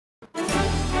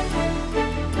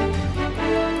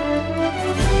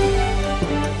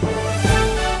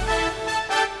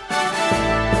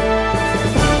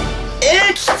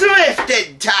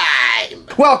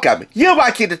Welcome! You're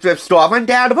watching the Thrift Store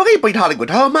Rundown, where we bring Hollywood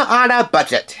home on a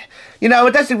budget. You know,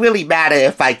 it doesn't really matter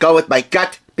if I go with my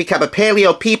gut, become a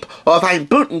paleo peep, or if I'm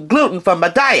booting gluten from my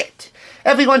diet.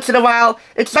 Every once in a while,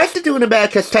 it's nice to do an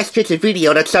America's Test Kitchen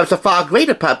video that serves a far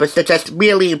greater purpose than just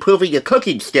merely improving your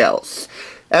cooking skills.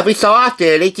 Every so often,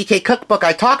 an ATK cookbook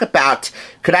I talk about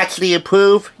could actually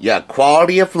improve your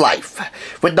quality of life.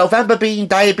 With November being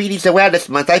Diabetes Awareness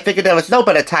Month, I figured there was no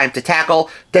better time to tackle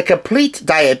the Complete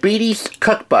Diabetes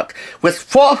Cookbook with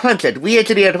 400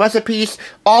 re-engineered recipes,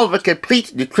 all with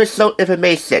complete nutritional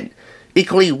information.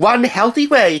 Equally one healthy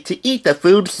way to eat the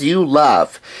foods you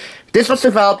love. This was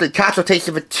developed in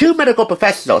consultation with two medical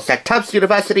professionals at Tufts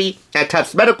University and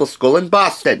Tufts Medical School in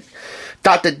Boston.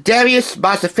 Dr. Darius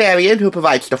Mazafarian, who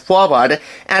provides the foreword,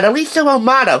 and Elisa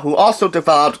Romano, who also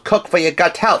developed Cook for Your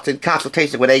Gut Health in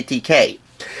consultation with ATK.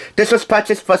 This was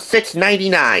purchased for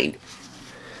 $6.99.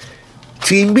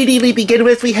 To immediately begin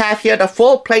with, we have here the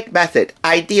full plate method,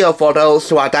 ideal for those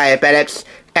who are diabetics,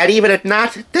 and even if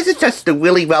not, this is just a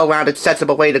really well-rounded,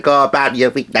 sensible way to go about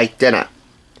your weeknight dinner.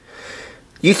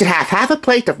 You should have half a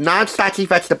plate of non-starchy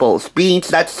vegetables,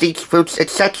 beans, nuts, seeds, fruits,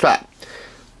 etc.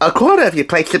 A quarter of your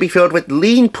plate should be filled with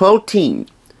lean protein,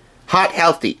 heart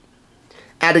healthy.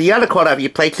 And the other quarter of your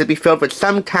plate should be filled with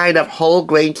some kind of whole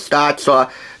grain starch or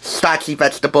starchy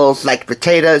vegetables like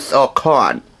potatoes or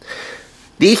corn.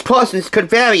 These portions could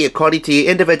vary according to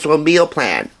your individual meal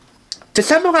plan. To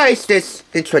summarize this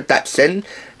introduction,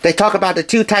 they talk about the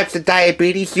two types of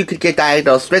diabetes you could get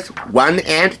diagnosed with, 1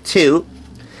 and 2.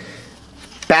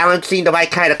 Balancing the right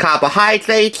kind of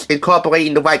carbohydrates,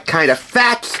 incorporating the right kind of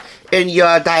fats in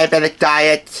your diabetic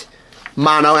diet,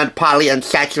 mono and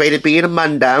polyunsaturated being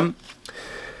among them.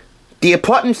 The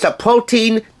importance of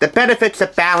protein, the benefits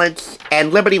of balance,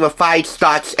 and limiting refined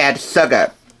starch and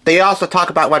sugar. They also talk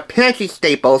about what pantry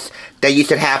staples that you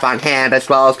should have on hand, as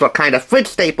well as what kind of fridge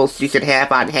staples you should have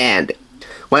on hand.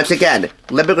 Once again,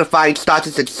 limited refined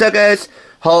starches and sugars,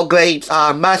 whole grains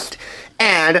are a must,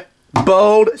 and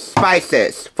bold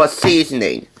spices for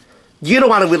seasoning. You don't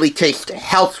want to really taste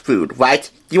health food, right?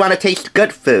 You want to taste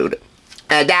good food.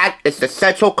 And that is the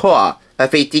central core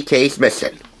of ATK's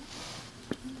mission.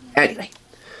 Anyway,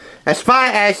 as far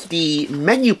as the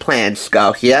menu plans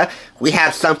go here, we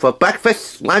have some for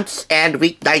breakfast, lunch, and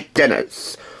weeknight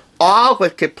dinners. All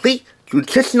with complete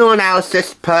nutritional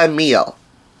analysis per meal.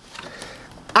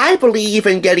 I believe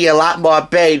in getting a lot more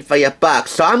bang for your buck,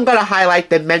 so I'm going to highlight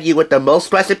the menu with the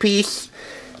most recipes.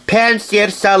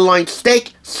 Pan-seared sirloin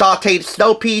steak, sauteed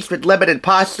snow peas with lemon and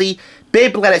parsley,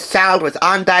 bib lettuce salad with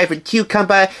endive and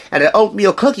cucumber, and an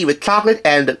oatmeal cookie with chocolate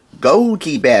and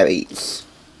goji berries.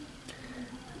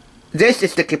 This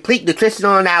is the complete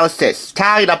nutritional analysis,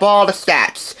 tallying up all the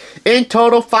stats. In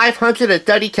total,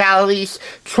 530 calories,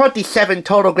 27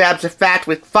 total grams of fat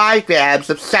with 5 grams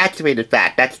of saturated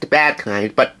fat. That's the bad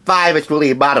kind, but 5 is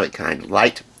really a moderate kind,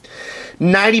 right?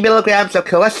 90 milligrams of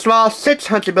cholesterol,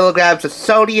 600 milligrams of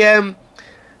sodium.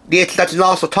 The introduction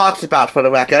also talks about, for the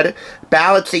record,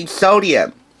 balancing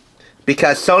sodium,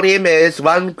 because sodium is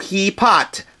one key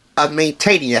part of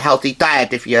maintaining a healthy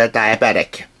diet if you're a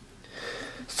diabetic.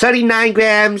 39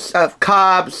 grams of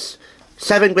carbs,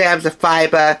 7 grams of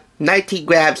fiber, 19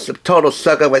 grams of total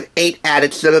sugar with 8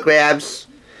 added sugar grams,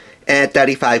 and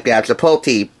 35 grams of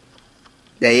protein.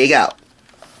 There you go.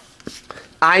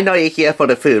 I know you're here for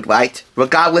the food, right?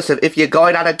 Regardless of if you're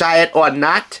going on a diet or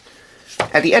not.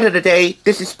 At the end of the day,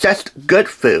 this is just good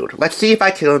food. Let's see if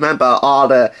I can remember all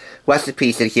the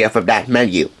recipes in here from that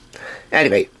menu.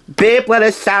 Anyway, bib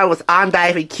lettuce salad with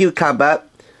endive and cucumber.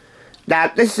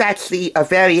 Now, this is actually a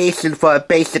variation for a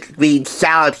basic green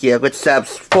salad here, which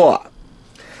serves 4.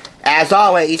 As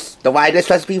always, the Why This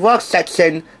Recipe Works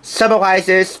section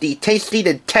summarizes the tasting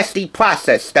and testing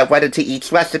process that went into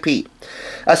each recipe.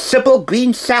 A simple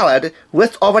green salad,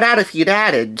 with or without a few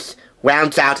add-ins,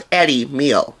 rounds out any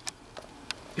meal.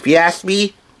 If you ask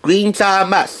me, greens are a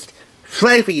must.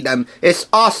 Flavoring them is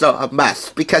also a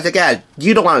must, because again,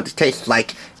 you don't want it to taste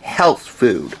like health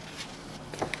food.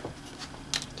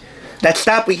 Next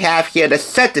up, we have here the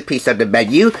centerpiece of the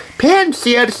menu,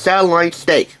 pan-seared sirloin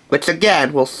steak, which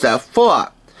again will serve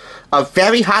 4. A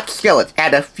very hot skillet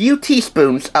and a few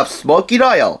teaspoons of smoking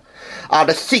oil are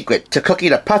the secret to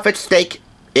cooking a perfect steak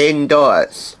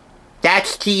indoors.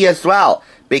 That's key as well,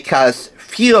 because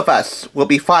few of us will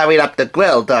be firing up the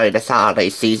grill during this holiday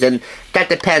season. That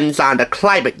depends on the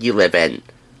climate you live in.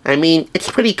 I mean,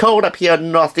 it's pretty cold up here in the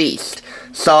Northeast,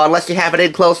 so unless you have an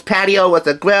enclosed patio with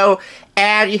a grill,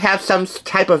 and you have some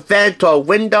type of vent or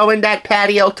window in that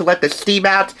patio to let the steam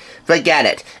out, forget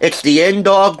it. It's the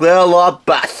indoor grill or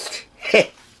bust.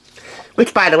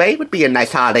 which, by the way, would be a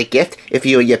nice holiday gift if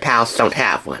you and your pals don't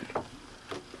have one.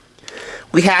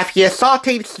 We have here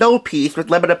sauteed snow peas with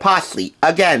lemon and parsley,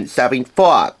 again, serving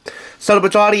 4. So the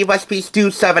majority of recipes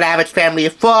do serve an average family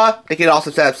of 4. They can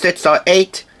also serve 6 or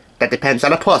 8. That depends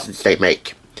on the portions they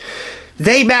make.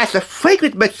 They mash a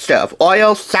fragrant mixture of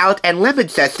oil, salt, and lemon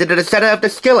zest into the center of the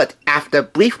skillet after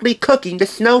briefly cooking the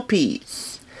snow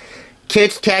peas.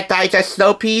 Kids can't digest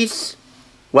snow peas?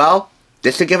 Well,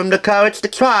 this will give them the courage to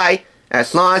try,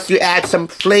 as long as you add some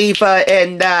flavor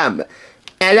in them.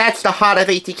 And that's the heart of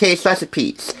ATK's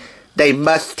recipes. They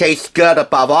must taste good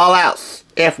above all else.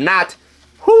 If not,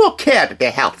 who will care that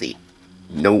they're healthy?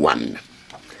 No one.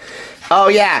 Oh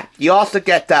yeah, you also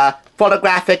get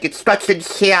photographic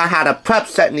instructions here on how to prep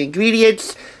certain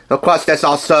ingredients. Of course, there's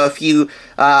also a few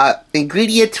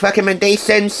ingredient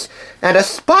recommendations, and a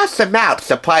sparse amount,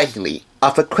 surprisingly,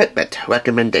 of equipment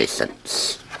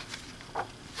recommendations.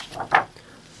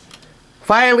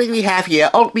 Finally, we have here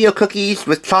oatmeal cookies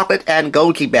with chocolate and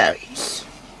goji berries.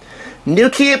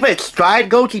 Nutrient-rich dried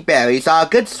goji berries are a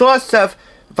good source of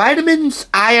vitamins,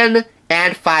 iron,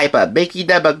 and fiber, making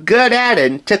them a good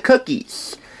add-in to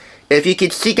cookies. If you can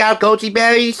seek out goji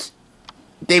berries,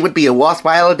 they would be a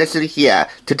worthwhile addition here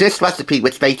to this recipe,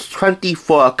 which makes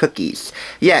 24 cookies.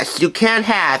 Yes, you can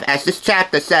have, as this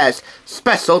chapter says,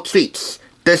 special treats.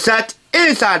 Dessert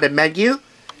is on the menu.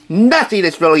 Nothing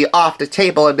is really off the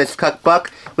table in this cookbook,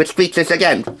 which features,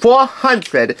 again,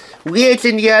 400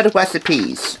 re-engineered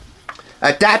recipes,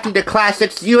 adapting the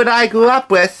classics you and I grew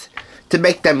up with to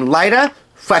make them lighter,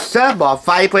 fresher, more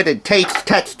vibrant in taste,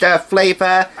 texture,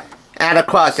 flavor, and of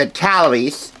course in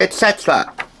calories,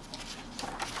 etc.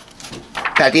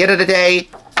 At the end of the day,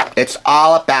 it's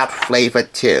all about flavor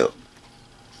too.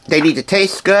 They need to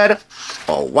taste good,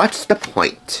 or what's the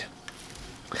point?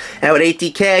 And with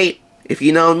ATK, if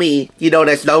you know me, you know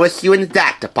there's no issue in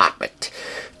that department.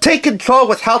 Take control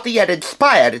with healthy and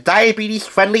inspired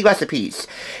diabetes-friendly recipes.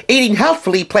 Eating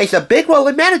healthfully plays a big role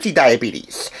in managing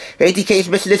diabetes. ATK's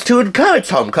mission is to encourage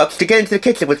home cooks to get into the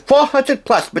kitchen with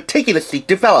 400-plus meticulously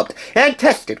developed and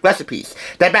tested recipes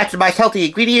that maximize healthy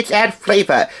ingredients and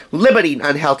flavor, limiting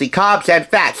unhealthy carbs and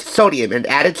fats, sodium, and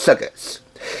added sugars.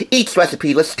 Each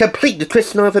recipe lists complete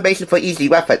nutritional information for easy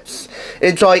reference.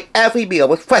 Enjoy every meal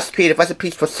with fresh creative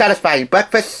recipes for satisfying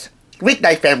breakfasts,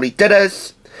 weeknight family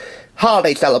dinners,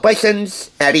 holiday celebrations,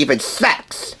 and even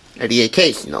snacks, and the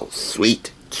occasional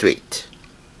sweet treat.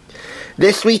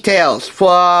 This retails for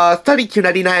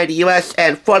 $32.99 in the US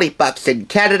and $40 in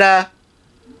Canada.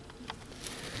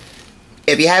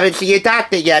 If you haven't seen your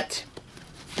doctor yet,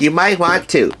 you might want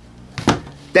to.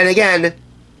 Then again,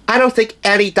 I don't think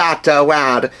any doctor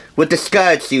around would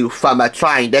discourage you from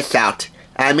trying this out.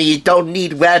 I mean, you don't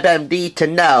need WebMD to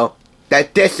know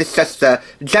that this is just a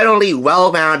generally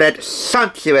well-rounded,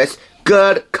 sumptuous,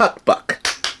 good cookbook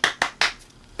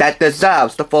that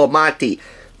deserves the full Monty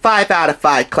 5 out of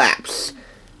 5 claps.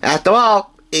 After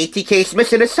all, ATK's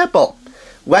mission is simple.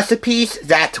 Recipes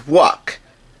that work.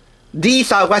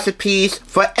 These are recipes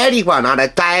for anyone on a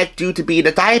diet due to being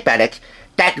a diabetic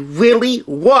that really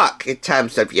work in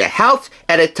terms of your health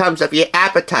and in terms of your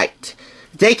appetite.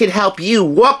 They can help you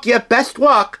work your best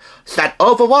work so that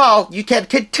overall you can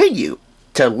continue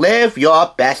to live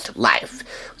your best life.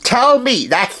 Tell me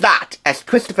that's not, as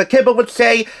Christopher Kimball would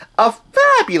say, a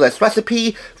fabulous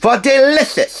recipe for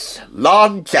delicious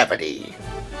longevity.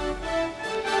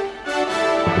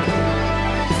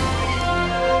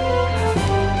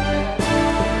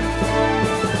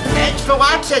 Thanks for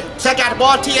watching. Check out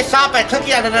more TSR by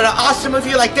clicking on another awesome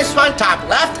review like this one, top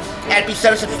left, and be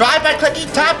sure to subscribe by clicking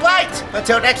top right.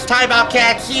 Until next time, I'll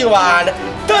catch you on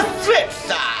the flip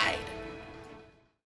side.